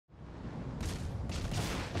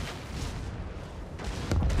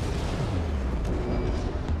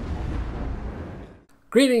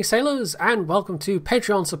Greetings sailors and welcome to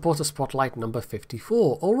Patreon Supporter Spotlight number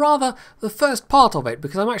 54, or rather the first part of it,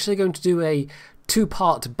 because I'm actually going to do a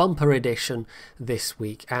two-part bumper edition this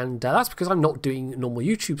week, and that's because I'm not doing normal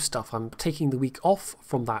YouTube stuff. I'm taking the week off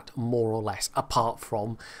from that, more or less, apart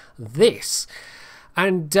from this.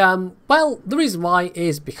 And, well, the reason why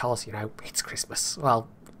is because, you know, it's Christmas. Well,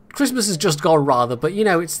 Christmas has just gone rather, but you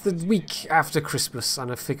know, it's the week after Christmas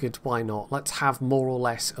and I figured why not, let's have more or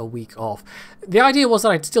less a week off. The idea was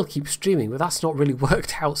that I'd still keep streaming, but that's not really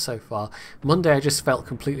worked out so far. Monday I just felt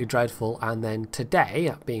completely dreadful, and then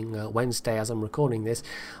today, being Wednesday as I'm recording this,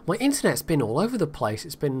 my internet's been all over the place.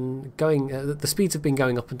 It's been going, the speeds have been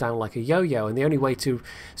going up and down like a yo-yo, and the only way to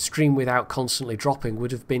stream without constantly dropping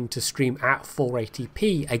would have been to stream at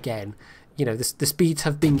 480p again. You know, the speeds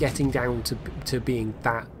have been getting down to being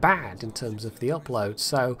that bad in terms of the upload.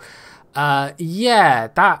 So, yeah,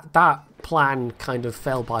 that plan kind of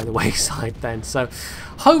fell by the wayside then. So,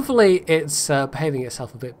 hopefully it's behaving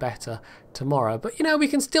itself a bit better tomorrow. But, you know, we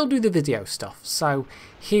can still do the video stuff. So,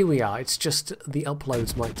 here we are. It's just the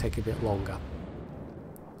uploads might take a bit longer.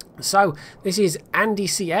 So, this is Andy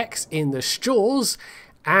CX in the Shores.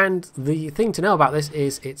 And the thing to know about this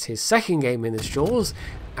is it's his second game in the Shores,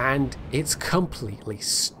 and it's completely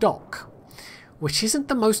stock, which isn't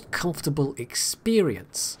the most comfortable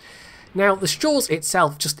experience. Now, the Shores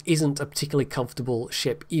itself just isn't a particularly comfortable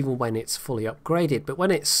ship, even when it's fully upgraded, but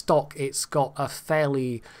when it's stock, it's got a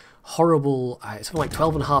fairly horrible, it's something like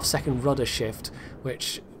 12.5 second rudder shift,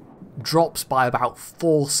 which drops by about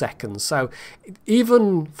 4 seconds. So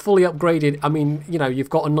even fully upgraded, I mean, you know, you've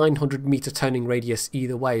got a 900 meter turning radius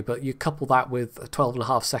either way, but you couple that with a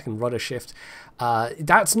 12.5 second rudder shift,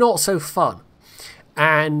 that's not so fun.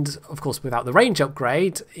 And of course, without the range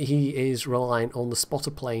upgrade, he is relying on the spotter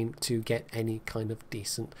plane to get any kind of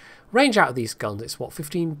decent range out of these guns. It's what,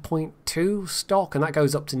 15.2 stock, and that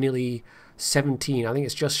goes up to nearly 17. I think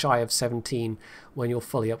it's just shy of 17 when you're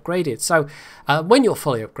fully upgraded. So when you're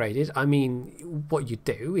fully upgraded, I mean, what you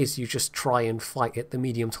do is you just try and fight at the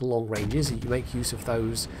medium to long ranges. You make use of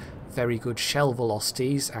those very good shell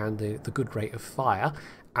velocities and the good rate of fire,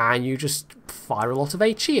 and you just fire a lot of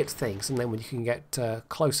HE at things. And then when you can get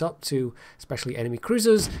close up to especially enemy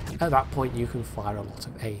cruisers, at that point you can fire a lot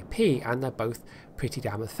of AP, and they're both pretty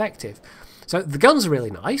damn effective. So the guns are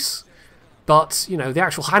really nice. But, you know, the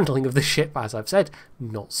actual handling of the ship, as I've said,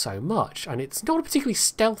 not so much. And it's not a particularly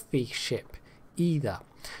stealthy ship either.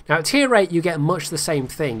 Now, at tier 8, you get much the same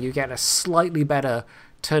thing. You get a slightly better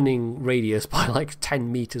turning radius by like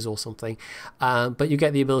 10 meters or something. But you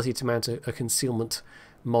get the ability to mount a concealment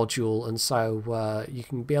module. And so you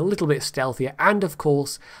can be a little bit stealthier. And, of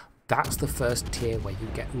course, that's the first tier where you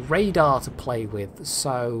get radar to play with.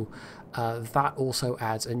 So that also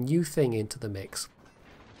adds a new thing into the mix.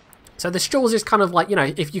 So the Shores is kind of like, you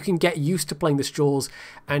know, if you can get used to playing the Shores,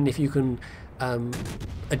 and if you can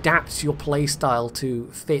adapt your play style to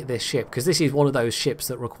fit this ship, because this is one of those ships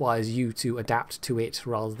that requires you to adapt to it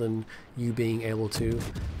rather than you being able to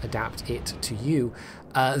adapt it to you,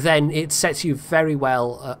 then it sets you very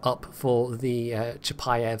well up for the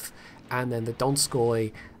Chapayev and then the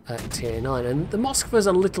Donskoy tier 9. And the Moskva's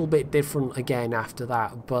a little bit different again after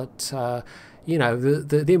that, but you know,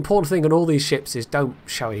 the important thing on all these ships is don't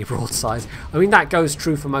show any broadsides. I mean, that goes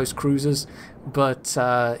true for most cruisers, but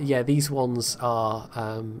yeah, these ones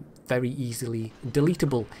are very easily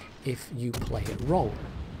deletable if you play it wrong.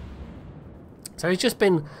 So he's just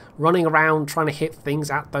been running around trying to hit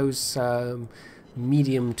things at those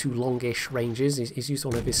medium to longish ranges. He's used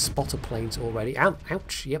one of his spotter planes already.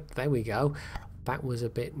 Ouch, yep, there we go. That was a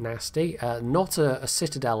bit nasty. Not a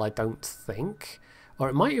Citadel, I don't think. Or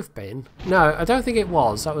it might have been. No, I don't think it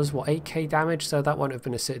was. That was, what, 8k damage? So that won't have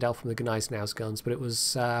been a Citadel from the Gneisenau's guns, but it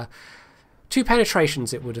was 2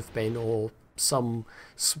 penetrations it would have been, or some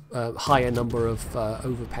higher number of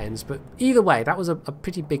overpens. But either way, that was a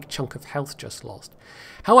pretty big chunk of health just lost.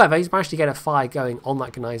 However, he's managed to get a fire going on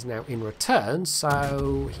that Gneisenau in return,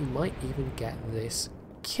 so he might even get this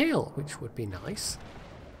kill, which would be nice.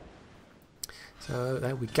 So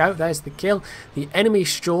there we go, there's the kill. The enemy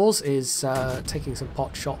Shores is taking some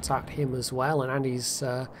pot shots at him as well, and Andy's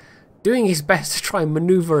doing his best to try and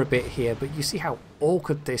maneuver a bit here, but you see how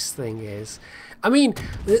awkward this thing is. I mean,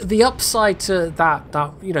 the upside to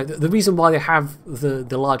that you know, the reason why they have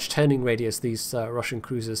the large turning radius, these Russian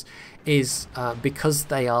cruisers, is because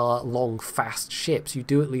they are long, fast ships. You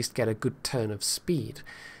do at least get a good turn of speed.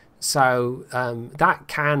 So that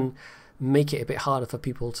can make it a bit harder for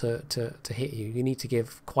people to hit you. You need to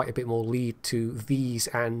give quite a bit more lead to these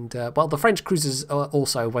and, well, the French cruisers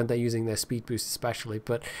also when they're using their speed boost especially.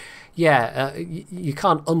 But yeah, you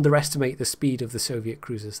can't underestimate the speed of the Soviet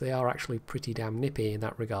cruisers. They are actually pretty damn nippy in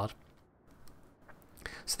that regard.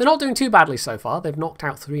 So they're not doing too badly so far. They've knocked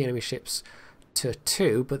out 3 enemy ships to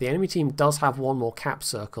 2, but the enemy team does have 1 more cap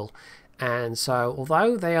circle. And so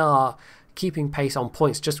although they are keeping pace on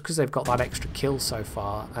points just because they've got that extra kill so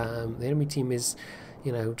far, the enemy team is,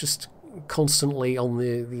 you know, just constantly on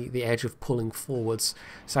the edge of pulling forwards.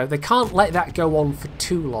 So they can't let that go on for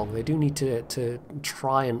too long. They do need to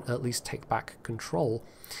try and at least take back control.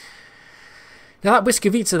 Now that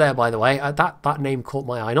Błyskawica there, by the way, that name caught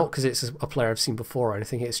my eye, not because it's a player I've seen before or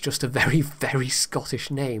anything, it's just a very, very Scottish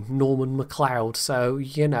name, Norman MacLeod. So,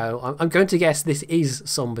 you know, I'm going to guess this is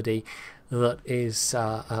somebody that is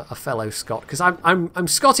a fellow Scot, because I'm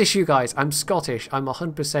Scottish, you guys. I'm Scottish. I'm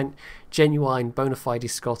 100% genuine, bona fide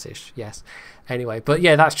Scottish. Yes. Anyway, but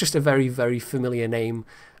yeah, that's just a very, very familiar name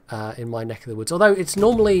in my neck of the woods. Although it's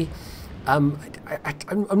normally, I'm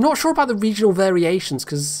not sure about the regional variations,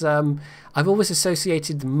 because I've always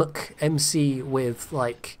associated MC with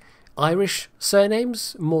like Irish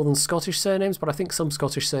surnames more than Scottish surnames, but I think some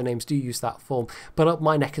Scottish surnames do use that form. But up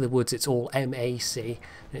my neck of the woods, it's all MAC, and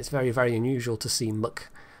it's very, very unusual to see Muck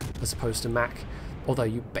as opposed to Mac, although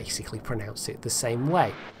you basically pronounce it the same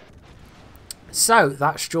way. So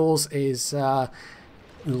that Straws is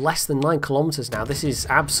less than 9 kilometers now. This is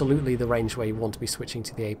absolutely the range where you want to be switching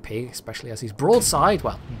to the AP, especially as he's broadside,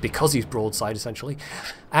 well, because he's broadside essentially,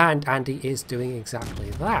 and Andy is doing exactly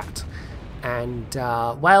that. And,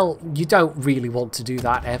 well, you don't really want to do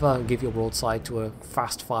that ever, give your broadside to a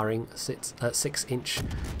fast-firing 6-inch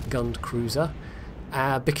gunned cruiser,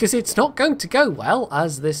 because it's not going to go well,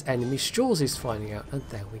 as this enemy Straws is finding out. And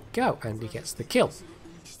there we go, and he gets the kill.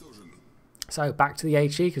 So back to the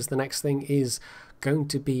HE, because the next thing is going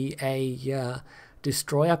to be a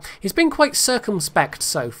destroyer. He's been quite circumspect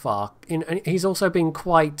so far. He's also been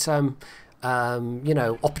quite you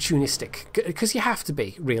know, opportunistic, because you have to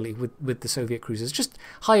be, really, with the Soviet cruisers. Just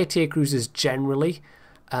higher tier cruisers generally.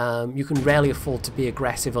 You can rarely afford to be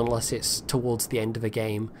aggressive unless it's towards the end of a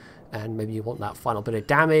game and maybe you want that final bit of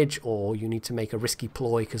damage, or you need to make a risky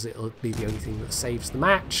ploy because it'll be the only thing that saves the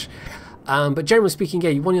match. But generally speaking, yeah,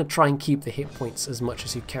 you want to try and keep the hit points as much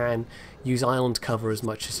as you can, use island cover as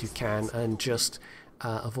much as you can, and just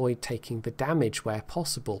avoid taking the damage where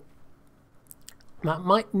possible. That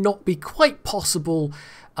might not be quite possible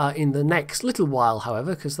in the next little while,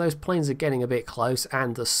 however, because those planes are getting a bit close,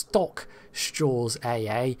 and the stock Straws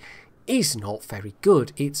AA is not very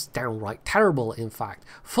good. It's downright terrible, in fact.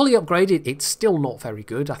 Fully upgraded, it's still not very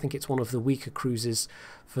good. I think it's one of the weaker cruisers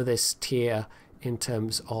for this tier in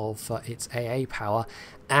terms of its AA power.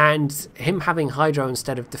 And him having Hydro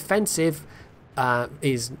instead of defensive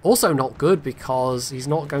is also not good, because he's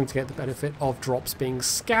not going to get the benefit of drops being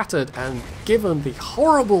scattered, and given the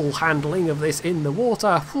horrible handling of this in the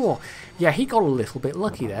water, whew, yeah, he got a little bit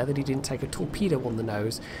lucky there that he didn't take a torpedo on the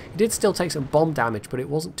nose. He did still take some bomb damage, but it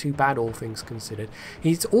wasn't too bad, all things considered.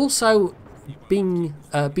 He's also been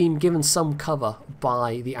given some cover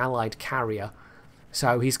by the Allied carrier,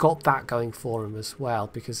 so he's got that going for him as well,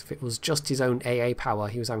 because if it was just his own AA power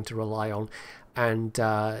he was having to rely on, and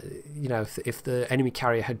you know, if the enemy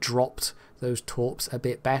carrier had dropped those torps a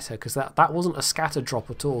bit better, because that wasn't a scatter drop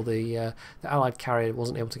at all, the Allied carrier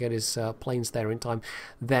wasn't able to get his planes there in time,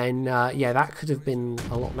 then yeah, that could have been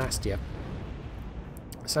a lot nastier.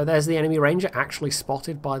 So there's the enemy ranger actually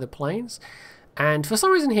spotted by the planes, and for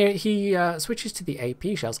some reason here he switches to the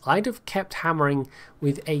AP shells. I'd have kept hammering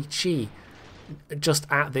with HE just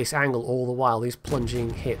at this angle all the while, these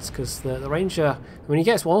plunging hits, because the ranger, when he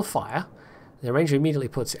gets one fire, the ranger immediately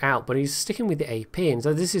puts it out, but he's sticking with the AP, and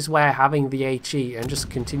so this is where having the HE and just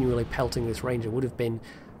continually pelting this ranger would have been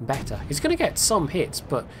better. He's going to get some hits,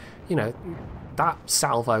 but, you know, that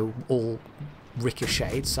salvo all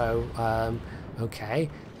ricocheted, so, okay.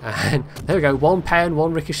 And there we go, one pen,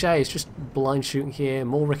 one ricochet. It's just blind shooting here,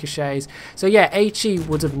 more ricochets. So yeah, HE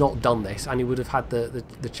would have not done this, and he would have had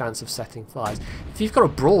the chance of setting fires. If you've got a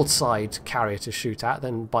broadside carrier to shoot at,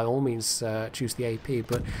 then by all means choose the AP,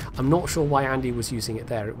 but I'm not sure why Andy was using it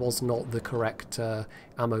there. It was not the correct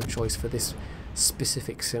ammo choice for this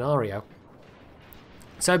specific scenario.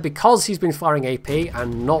 So because he's been firing AP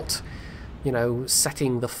and not, you know,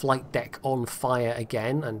 setting the flight deck on fire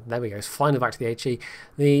again, and there we go, it's finally back to the HE.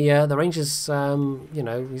 The Rangers, you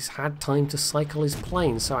know, he's had time to cycle his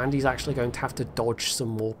planes, so Andy's actually going to have to dodge some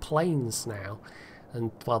more planes now.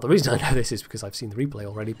 And, well, the reason I know this is because I've seen the replay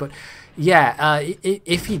already. But, yeah,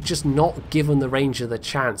 if he'd just not given the Ranger the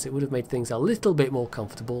chance, it would have made things a little bit more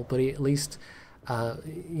comfortable. But he at least,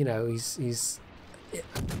 you know, he's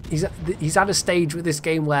at a stage with this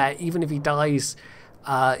game where even if he dies,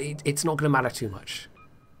 it's not going to matter too much,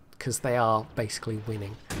 because they are basically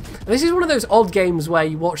winning. And this is one of those odd games where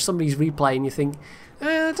you watch somebody's replay and you think,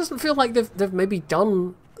 it doesn't feel like they've maybe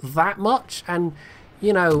done that much. And,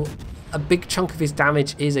 you know, a big chunk of his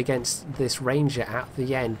damage is against this Ranger at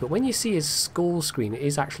the end. But when you see his score screen, it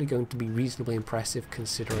is actually going to be reasonably impressive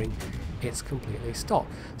considering it's completely stock.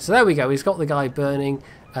 So there we go. He's got the guy burning.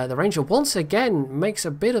 The Ranger once again makes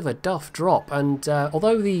a bit of a duff drop. And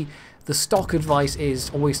although the stock advice is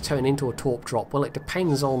always turn into a torp drop, well, it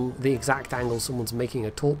depends on the exact angle someone's making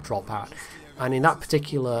a torp drop at. And in that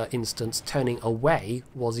particular instance, turning away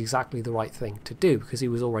was exactly the right thing to do, because he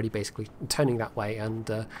was already basically turning that way,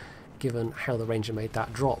 and given how the Ranger made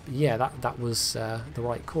that drop, yeah, that was the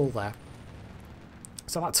right call there.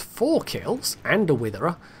 So that's 4 kills and a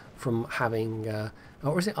Witherer from having...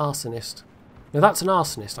 or is it Arsonist? No, that's an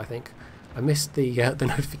Arsonist, I think. I missed the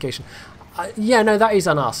notification. Yeah, no, that is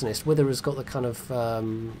an Arsonist. Witherer's got the kind of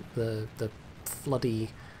the floody,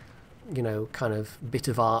 you know, kind of bit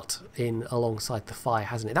of art in alongside the fire,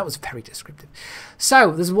 hasn't it? That was very descriptive.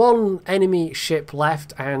 So there's 1 enemy ship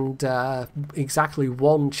left, and exactly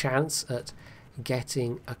 1 chance at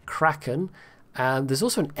getting a Kraken. There's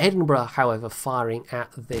also an Edinburgh, however, firing at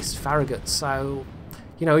this Farragut. So,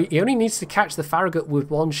 you know, he only needs to catch the Farragut with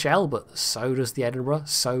 1 shell, but so does the Edinburgh,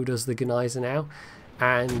 so does the Genizer now.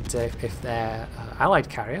 And if their allied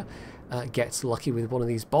carrier gets lucky with one of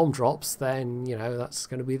these bomb drops, then, you know, that's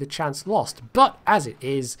going to be the chance lost. But as it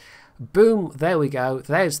is, boom, there we go.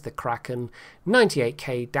 There's the Kraken.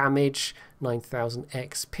 98k damage, 9,000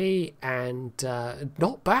 XP, and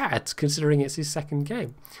not bad considering it's his 2nd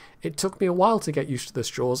game. It took me a while to get used to the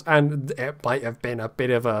straws, and it might have been a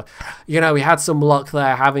bit of a, you know, we had some luck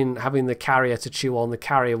there having the carrier to chew on. The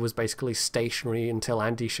carrier was basically stationary until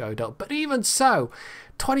Andy showed up. But even so,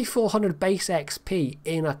 2,400 base XP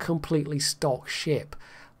in a completely stock ship.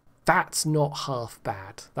 That's not half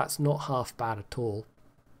bad. That's not half bad at all.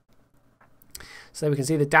 So we can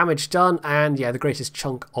see the damage done, and yeah, the greatest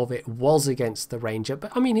chunk of it was against the Ranger.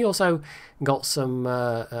 But I mean, he also got some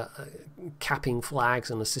capping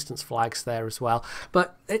flags and assistance flags there as well.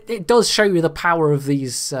 But it does show you the power of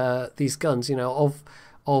these guns. You know,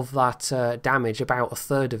 of that damage, about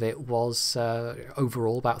 1/3 of it was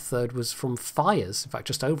overall. About 1/3 was from fires. In fact,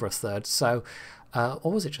 just over 1/3. So,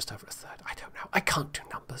 or was it just over 1/3? I don't know. I can't do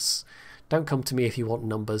numbers. Don't come to me if you want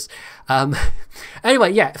numbers.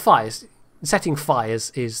 Anyway, yeah, fires. Setting fires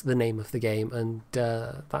is the name of the game, and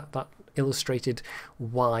that illustrated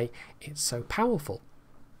why it's so powerful.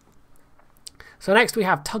 So next we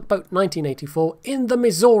have Tugboat 1984 in the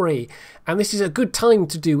Missouri, and this is a good time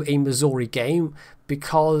to do a Missouri game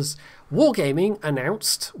because Wargaming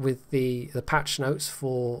announced with the patch notes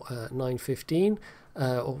for 9.15,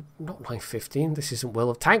 or not 9.15, this isn't World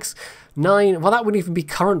of Tanks, well, that wouldn't even be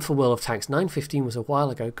current for World of Tanks. 9.15 was a while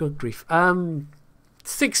ago, good grief.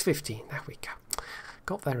 6.15, there we go.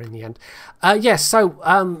 Got there in the end. Yes, so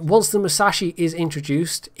once the Musashi is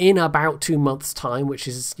introduced in about 2 months' time, which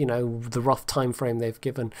is, you know, the rough time frame they've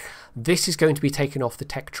given, this is going to be taken off the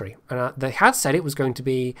tech tree. And they had said it was going to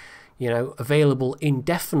be, you know, available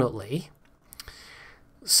indefinitely.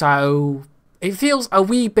 So it feels a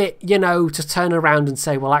wee bit, you know, to turn around and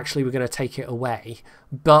say, well, actually, we're going to take it away.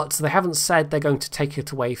 But they haven't said they're going to take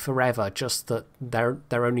it away forever, just that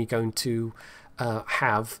they're only going to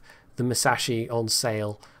have the Musashi on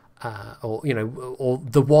sale, or, you know, or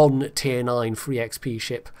the 1 tier 9 free XP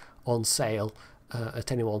ship on sale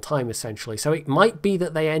at any one time, essentially. So it might be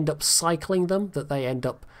that they end up cycling them, that they end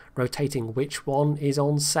up rotating which one is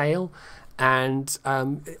on sale. And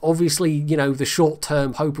obviously, you know, the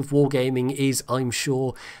short-term hope of Wargaming is, I'm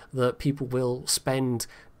sure, that people will spend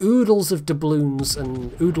oodles of doubloons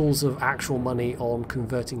and oodles of actual money on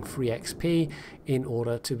converting free XP in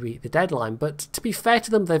order to beat the deadline. But to be fair to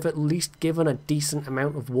them, they've at least given a decent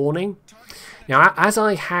amount of warning. Now, as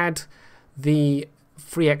I had the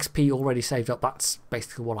free XP already saved up, that's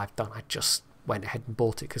basically what I've done. I just went ahead and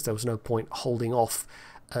bought it because there was no point holding off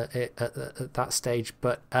at that stage.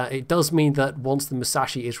 But it does mean that once the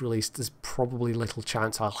Musashi is released, there's probably little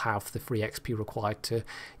chance I'll have the free XP required to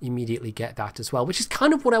immediately get that as well, which is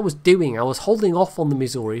kind of what I was doing. I was holding off on the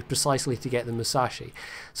Missouri precisely to get the Musashi,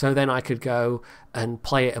 so then I could go and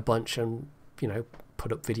play it a bunch and, you know,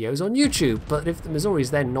 put up videos on YouTube. But if the Missouri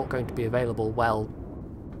is then not going to be available, well,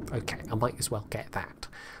 okay, I might as well get that.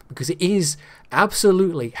 because it is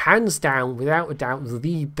absolutely, hands down, without a doubt,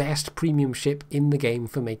 the best premium ship in the game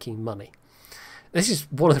for making money. This is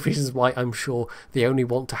one of the reasons why I'm sure they only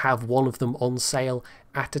want to have one of them on sale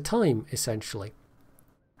at a time, essentially.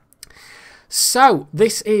 So,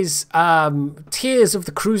 this is tiers of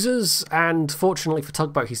the cruisers, and fortunately for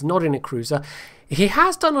Tugboat, he's not in a cruiser. He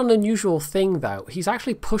has done an unusual thing, though. He's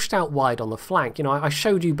actually pushed out wide on the flank. You know, I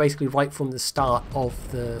showed you basically right from the start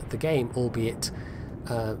of the game, albeit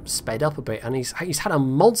sped up a bit, and he's had a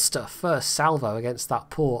monster first salvo against that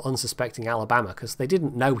poor unsuspecting Alabama, because they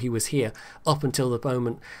didn't know he was here up until the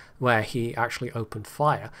moment where he actually opened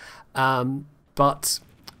fire. But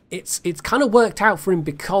it's kind of worked out for him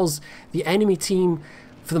because the enemy team,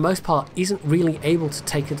 for the most part, isn't really able to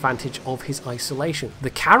take advantage of his isolation. The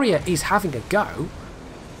carrier is having a go,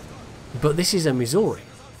 but this is a Missouri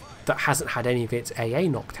that hasn't had any of its AA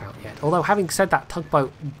knocked out yet. Although, having said that,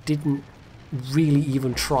 Tugboat didn't really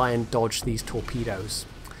even try and dodge these torpedoes,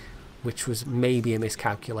 which was maybe a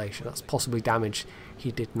miscalculation. That's possibly damage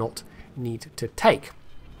he did not need to take.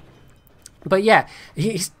 But yeah,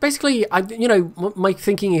 he's basically, you know, my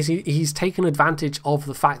thinking is he's taken advantage of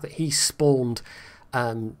the fact that he spawned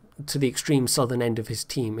to the extreme southern end of his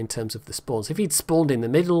team in terms of the spawns. If he'd spawned in the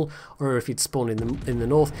middle, or if he'd spawned in the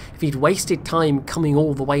north, if he'd wasted time coming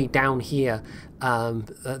all the way down here,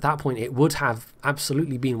 at that point it would have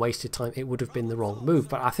absolutely been wasted time. It would have been the wrong move.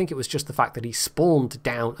 But I think it was just the fact that he spawned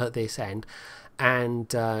down at this end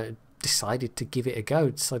and decided to give it a go,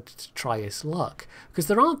 decided to try his luck. Because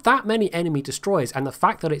there aren't that many enemy destroyers, and the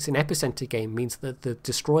fact that it's an epicenter game means that the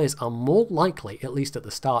destroyers are more likely, at least at the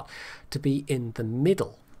start, to be in the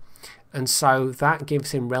middle. And so that gives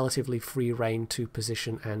him relatively free rein to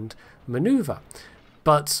position and maneuver.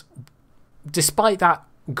 But despite that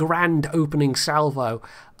grand opening salvo,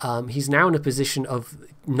 he's now in a position of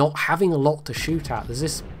not having a lot to shoot at. There's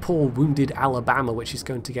this poor wounded Alabama which he's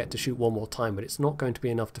going to get to shoot one more time, but it's not going to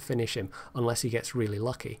be enough to finish him unless he gets really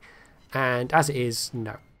lucky. And as it is,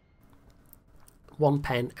 no. 1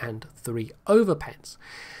 pen and 3 overpens.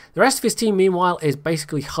 The rest of his team, meanwhile, is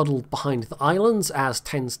basically huddled behind the islands, as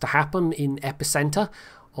tends to happen in epicenter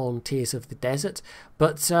on tiers of the desert.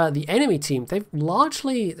 But the enemy team, they're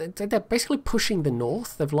basically pushing the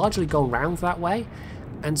north. They've largely gone round that way,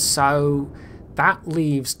 and so that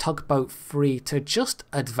leaves Tugboat free to just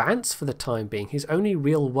advance for the time being. His only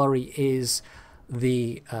real worry is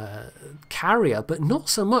the carrier, but not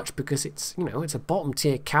so much because it's, you know, it's a bottom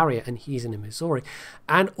tier carrier and he's in a Missouri,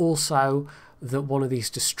 and also that one of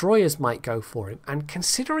these destroyers might go for him. And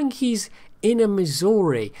considering he's in a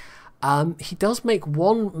Missouri, he does make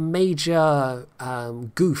one major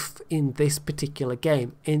goof in this particular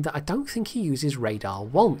game, in that I don't think he uses radar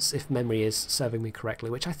once, if memory is serving me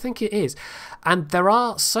correctly, which I think it is. And there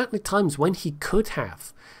are certainly times when he could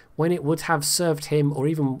have, when it would have served him, or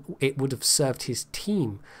even it would have served his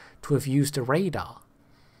team, to have used a radar.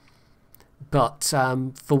 But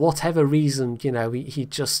for whatever reason, you know, he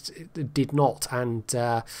just did not, and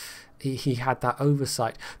he had that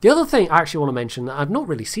oversight. The other thing I actually want to mention, I've not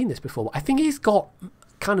really seen this before, but I think he's got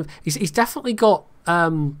kind of, he's definitely got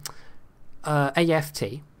AFT,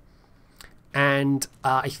 and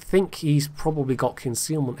I think he's probably got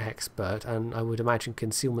Concealment Expert, and I would imagine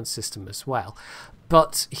Concealment System as well.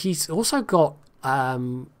 But he's also got, I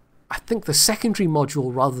think, the secondary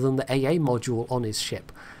module rather than the AA module on his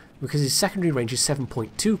ship, because his secondary range is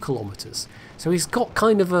 7.2 kilometers. So he's got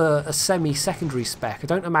kind of a semi-secondary spec. I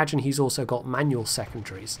don't imagine he's also got manual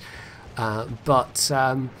secondaries.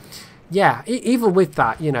 Yeah, even with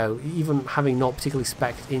that, you know, even having not particularly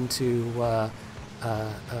spec'd into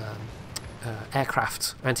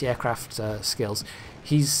aircraft, anti-aircraft skills,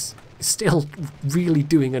 he's still really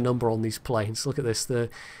doing a number on these planes. Look at this, the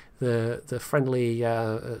friendly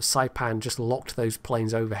Saipan just locked those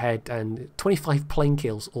planes overhead, and 25 plane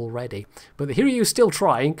kills already. But the Hiryu is still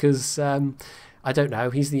trying, because, I don't know,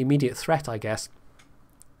 he's the immediate threat, I guess.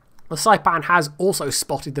 The Saipan has also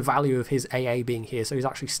spotted the value of his AA being here, so he's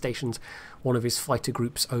actually stationed one of his fighter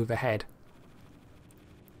groups overhead.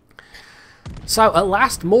 So at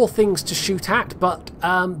last, more things to shoot at, but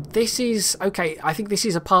this is, okay, I think this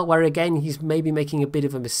is a part where, again, he's maybe making a bit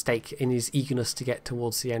of a mistake in his eagerness to get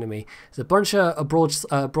towards the enemy. There's a bunch of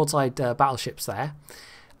broadside battleships there.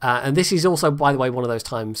 And this is also, by the way, one of those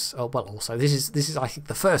times, well, also, this is I think,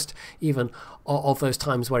 the first, even, of those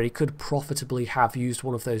times where he could profitably have used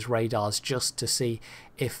one of those radars just to see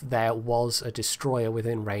if there was a destroyer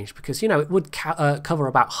within range, because, you know, it would cover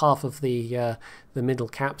about half of the middle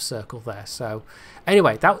cap circle there. So,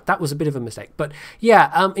 anyway, that was a bit of a mistake. But,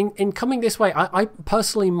 yeah, in coming this way, I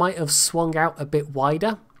personally might have swung out a bit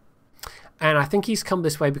wider, And I think he's come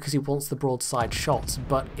this way because he wants the broadside shots,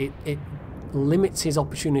 but it limits his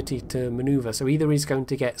opportunity to maneuver. So either he's going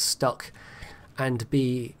to get stuck and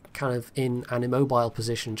be kind of in an immobile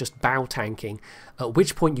position, just bow tanking, at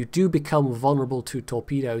which point you do become vulnerable to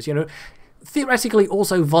torpedoes. You know, theoretically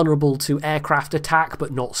also vulnerable to aircraft attack,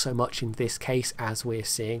 but not so much in this case, as we're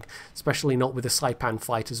seeing, especially not with the Saipan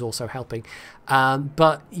fighters also helping.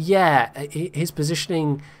 But yeah, his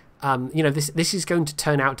positioning, you know, this is going to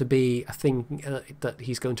turn out to be a thing that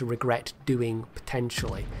he's going to regret doing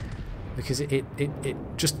potentially, because it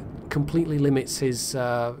just completely limits his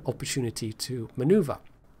opportunity to maneuver.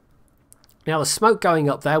 Now, the smoke going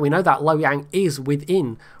up there, we know that Luoyang is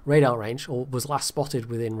within radar range, or was last spotted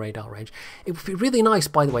within radar range. It would be really nice,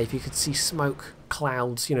 by the way, if you could see smoke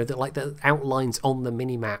clouds, you know, that like the outlines on the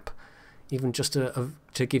mini-map, even just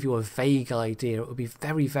to give you a vague idea. It would be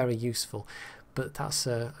very, very useful. But that's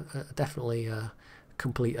definitely a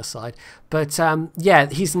complete aside. But yeah,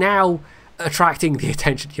 he's now attracting the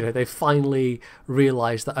attention. You know, they've finally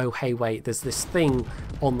realised that, oh, hey, wait, there's this thing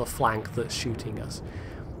on the flank that's shooting us.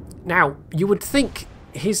 Now, you would think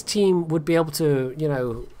his team would be able to, you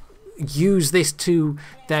know, use this to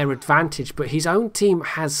their advantage, but his own team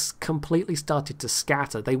has completely started to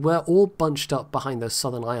scatter. They were all bunched up behind those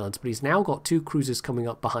southern islands, but he's now got 2 cruisers coming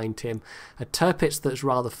up behind him, a Tirpitz that's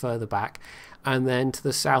rather further back, and then to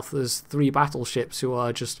the south there's 3 battleships who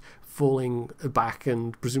are just falling back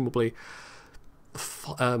and presumably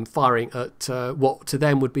firing at what to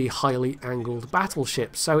them would be highly angled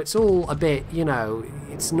battleships. So it's all a bit, you know,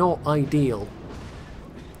 it's not ideal.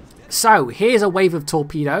 So here's a wave of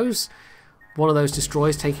torpedoes. One of those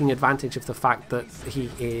destroyers taking advantage of the fact that he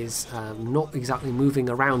is not exactly moving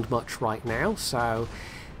around much right now. So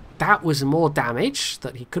that was more damage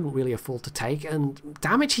that he couldn't really afford to take, and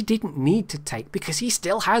damage he didn't need to take because he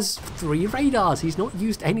still has 3 radars. He's not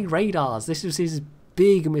used any radars. This was his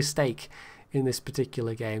big mistake in this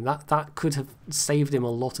particular game. That could have saved him a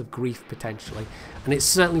lot of grief potentially, and it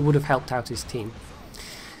certainly would have helped out his team.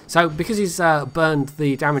 So because he's burned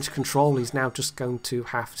the damage control, he's now just going to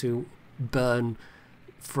have to burn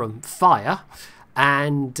from fire,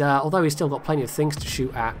 and although he's still got plenty of things to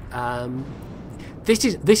shoot at,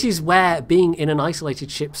 this is where being in an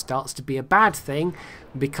isolated ship starts to be a bad thing,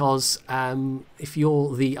 because if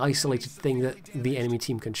you're the isolated thing that the enemy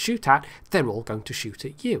team can shoot at, they're all going to shoot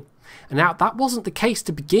at you. And now that wasn't the case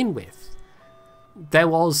to begin with. There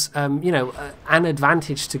was, you know, an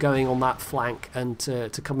advantage to going on that flank and to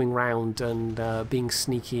coming round and being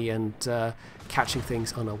sneaky and catching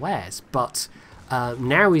things unawares. But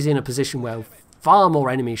now he's in a position where far more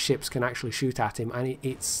enemy ships can actually shoot at him, and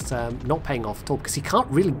it's not paying off at all because he can't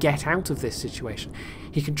really get out of this situation.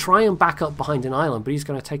 He can try and back up behind an island, but he's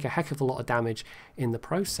going to take a heck of a lot of damage in the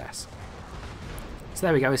process. So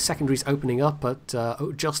there we go, his secondary's opening up at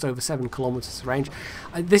just over 7 kilometers range.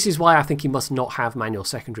 This is why I think you must not have manual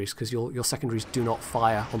secondaries, because your secondaries do not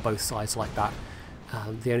fire on both sides like that.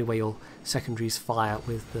 The only way your secondaries fire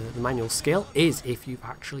with the manual skill is if you've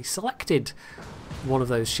actually selected one of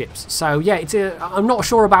those ships. So yeah, I'm not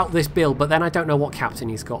sure about this build, but then I don't know what captain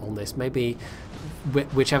he's got on this. Maybe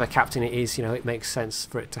whichever captain it is, you know, it makes sense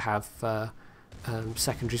for it to have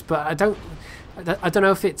secondaries, but I don't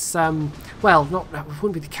know if it's well, it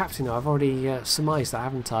wouldn't be the captain though. I've already surmised that,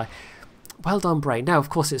 haven't I? Well done, Brain. Now of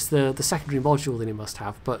course it's the secondary module that he must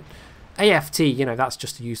have, but AFT, you know, that's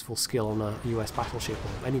just a useful skill on a US battleship,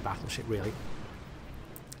 or any battleship really.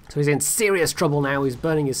 So he's in serious trouble now. He's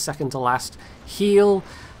burning his second to last heal.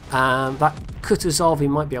 That Kutuzov he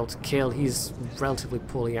might be able to kill. He's relatively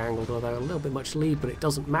poorly angled, although a little bit much lead, but it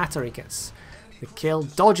doesn't matter. He gets the kill,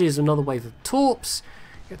 dodges another wave of torps,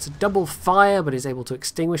 gets a double fire but is able to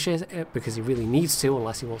extinguish it because he really needs to,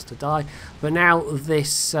 unless he wants to die. But now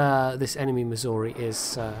this enemy Missouri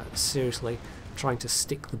is seriously trying to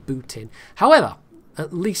stick the boot in. However,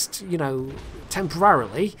 at least, you know,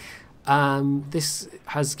 temporarily, this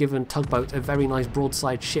has given Tugboat a very nice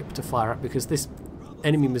broadside ship to fire at, because this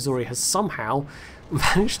enemy Missouri has somehow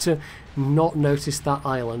managed to not notice that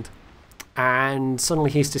island. And suddenly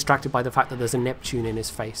he's distracted by the fact that there's a Neptune in his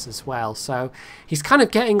face as well. So he's kind of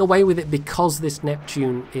getting away with it because this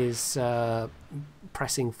Neptune is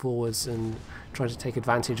pressing forwards and trying to take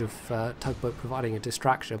advantage of Tugboat providing a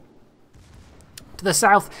distraction. To the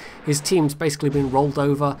south, his team's basically been rolled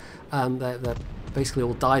over. They're basically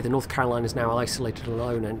all died. The North Carolina is now isolated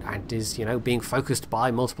alone and is, you know, being focused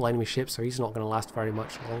by multiple enemy ships, so he's not going to last very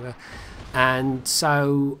much longer. And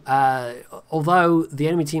so, although the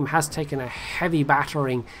enemy team has taken a heavy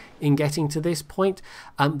battering in getting to this point,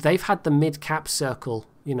 they've had the mid-cap circle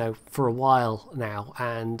you know, for a while now,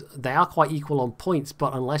 and they are quite equal on points,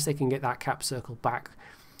 but unless they can get that cap circle back,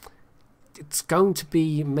 it's going to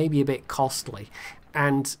be maybe a bit costly.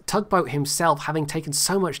 And Tugboat himself, having taken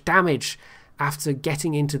so much damage after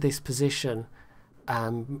getting into this position,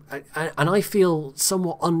 and I feel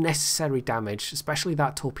somewhat unnecessary damage, especially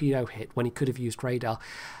that torpedo hit when he could have used radar,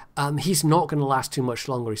 he's not going to last too much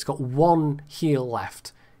longer. He's got one heal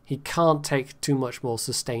left. He can't take too much more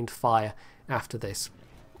sustained fire after this.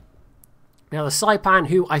 Now the Saipan,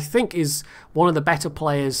 who I think is one of the better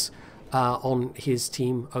players on his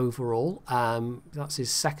team overall, that's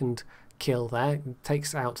his second kill there,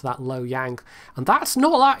 takes out that Lo Yang, and that's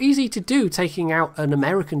not that easy to do, taking out an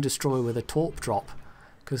American destroyer with a torp drop,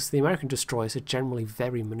 because the American destroyers are generally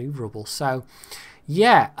very maneuverable. So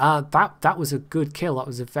yeah, that was a good kill. That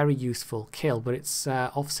was a very useful kill, but it's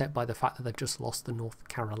offset by the fact that they've just lost the North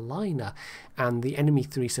Carolina, and the enemy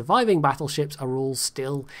 3 surviving battleships are all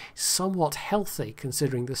still somewhat healthy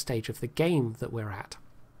considering the stage of the game that we're at.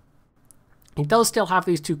 He does still have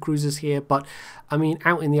these 2 cruisers here, but I mean,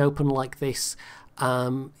 out in the open like this,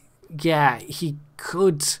 yeah, he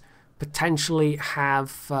could potentially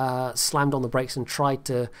have slammed on the brakes and tried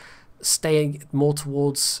to stay more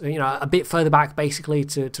towards, you know, a bit further back basically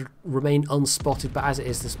to remain unspotted, but as it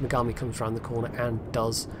is, this Megami comes around the corner and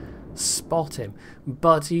does spot him.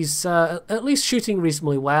 But he's at least shooting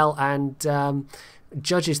reasonably well and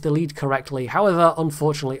judges the lead correctly. However,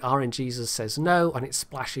 unfortunately, RNG says no, and it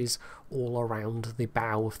splashes all around the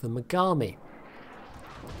bow of the Megami.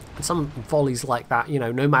 And some volleys like that, you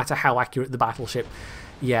know, no matter how accurate the battleship,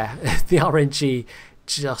 yeah, the RNG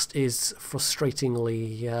just is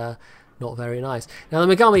frustratingly not very nice. Now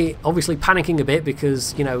the Megami obviously panicking a bit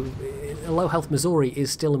because, you know, a low health Missouri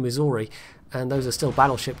is still a Missouri, and those are still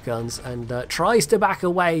battleship guns, and tries to back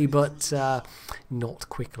away, but not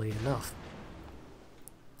quickly enough.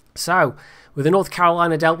 So with the North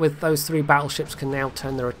Carolina dealt with, those 3 battleships can now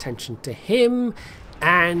turn their attention to him,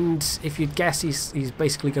 and if you'd guess he's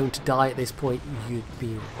basically going to die at this point, you'd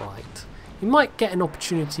be right. He might get an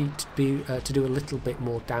opportunity to do a little bit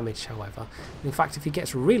more damage, however. In fact, if he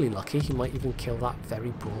gets really lucky, he might even kill that very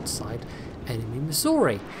broadside enemy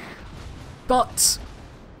Missouri. But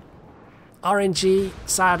RNG,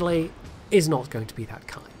 sadly, is not going to be that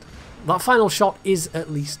kind. That final shot is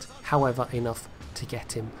at least, however, enough to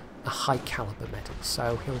get him a high caliber medal,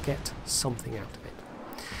 so he'll get something out of it.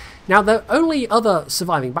 Now, the only other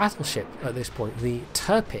surviving battleship at this point, the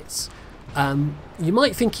Tirpitz, you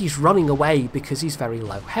might think he's running away because he's very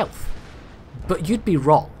low health, but you'd be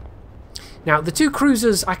wrong. Now, the 2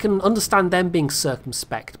 cruisers, I can understand them being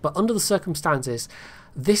circumspect, but under the circumstances,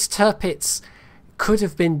 this Tirpitz could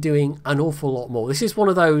have been doing an awful lot more. This is one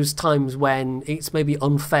of those times when it's maybe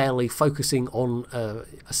unfairly focusing on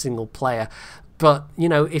a single player. But, you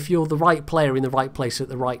know, if you're the right player in the right place at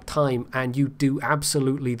the right time and you do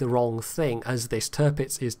absolutely the wrong thing, as this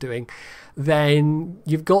Tirpitz is doing, then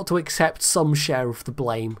you've got to accept some share of the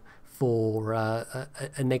blame for a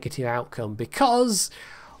negative outcome. Because,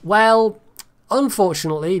 well,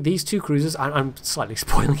 unfortunately, these 2 cruisers, I'm slightly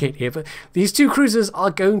spoiling it here, but these 2 cruisers are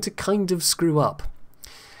going to kind of screw up.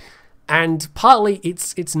 And partly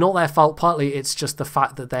it's not their fault, partly it's just the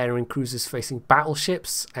fact that they're in cruisers facing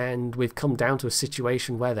battleships, and we've come down to a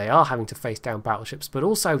situation where they are having to face down battleships, but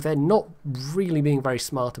also they're not really being very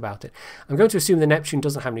smart about it. I'm going to assume the Neptune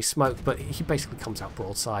doesn't have any smoke, but he basically comes out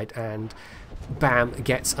broadside and bam,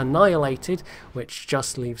 gets annihilated, which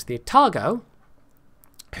just leaves the Otago,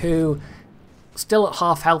 who, still at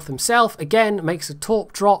half health himself, again makes a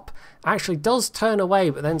torp drop, actually does turn away,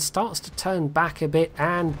 but then starts to turn back a bit,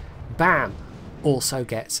 and bam, also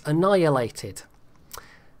gets annihilated.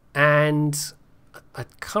 And I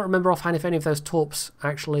can't remember offhand if any of those torps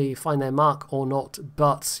actually find their mark or not,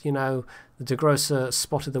 but, you know, the De Grosser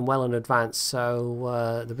spotted them well in advance,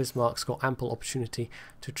 so the Bismarck's got ample opportunity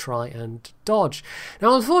to try and dodge.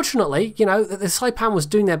 Now, unfortunately, you know, the Saipan was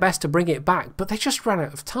doing their best to bring it back, but they just ran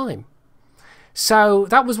out of time. So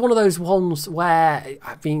that was one of those ones where,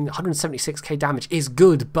 I mean, 176k damage is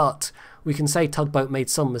good, but we can say Tugboat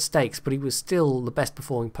made some mistakes, but he was still the best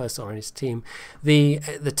performing person on his team. The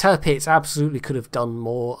Tirpitz absolutely could have done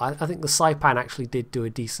more. I think the Saipan actually did do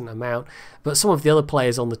a decent amount, but some of the other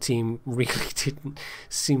players on the team really didn't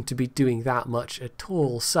seem to be doing that much at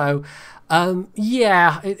all. So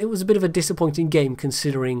yeah, it was a bit of a disappointing game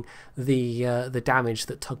considering the damage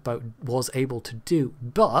that Tugboat was able to do.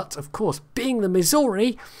 But of course, being the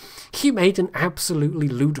Missouri, he made an absolutely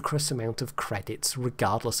ludicrous amount of credits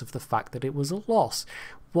regardless of the fact that it was a loss.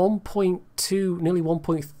 1.2, nearly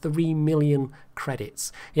 1.3 million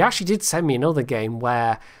credits. He actually did send me another game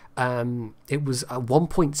where It was a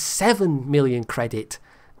 1.7 million credit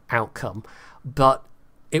outcome, but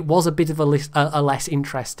it was a bit of a less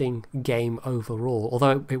interesting game overall,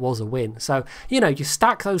 although it was a win. So, you know, you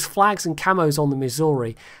stack those flags and camos on the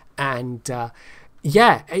Missouri, and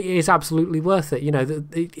yeah, it is absolutely worth it. You know,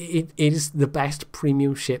 it is the best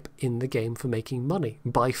premium ship in the game for making money,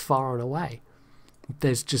 by far and away.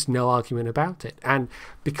 There's just no argument about it. And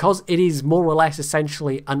because it is more or less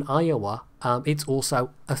essentially an Iowa, it's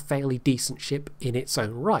also a fairly decent ship in its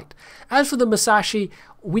own right. As for the Musashi,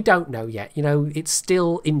 we don't know yet. You know, it's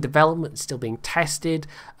still in development, it's still being tested.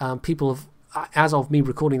 People have, as of me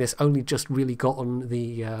recording this, only just really gotten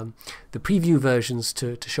the preview versions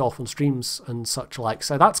to show off on streams and such like.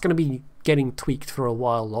 So that's going to be getting tweaked for a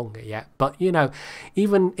while longer yet. But, you know,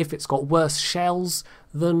 even if it's got worse shells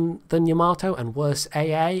than Yamato and worse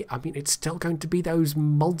AA, I mean, it's still going to be those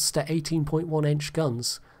monster 18.1 inch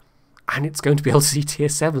guns. And it's going to be able to see tier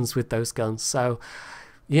 7s with those guns. So,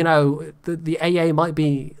 you know, the AA might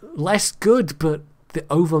be less good, but the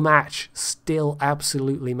overmatch still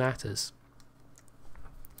absolutely matters.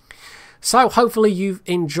 So hopefully you've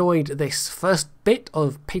enjoyed this first bit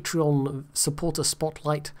of Patreon Supporter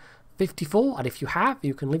Spotlight 54, and if you have,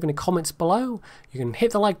 you can leave in the comments below, you can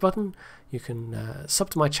hit the like button, you can sub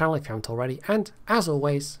to my channel if you haven't already, and as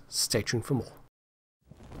always, stay tuned for more.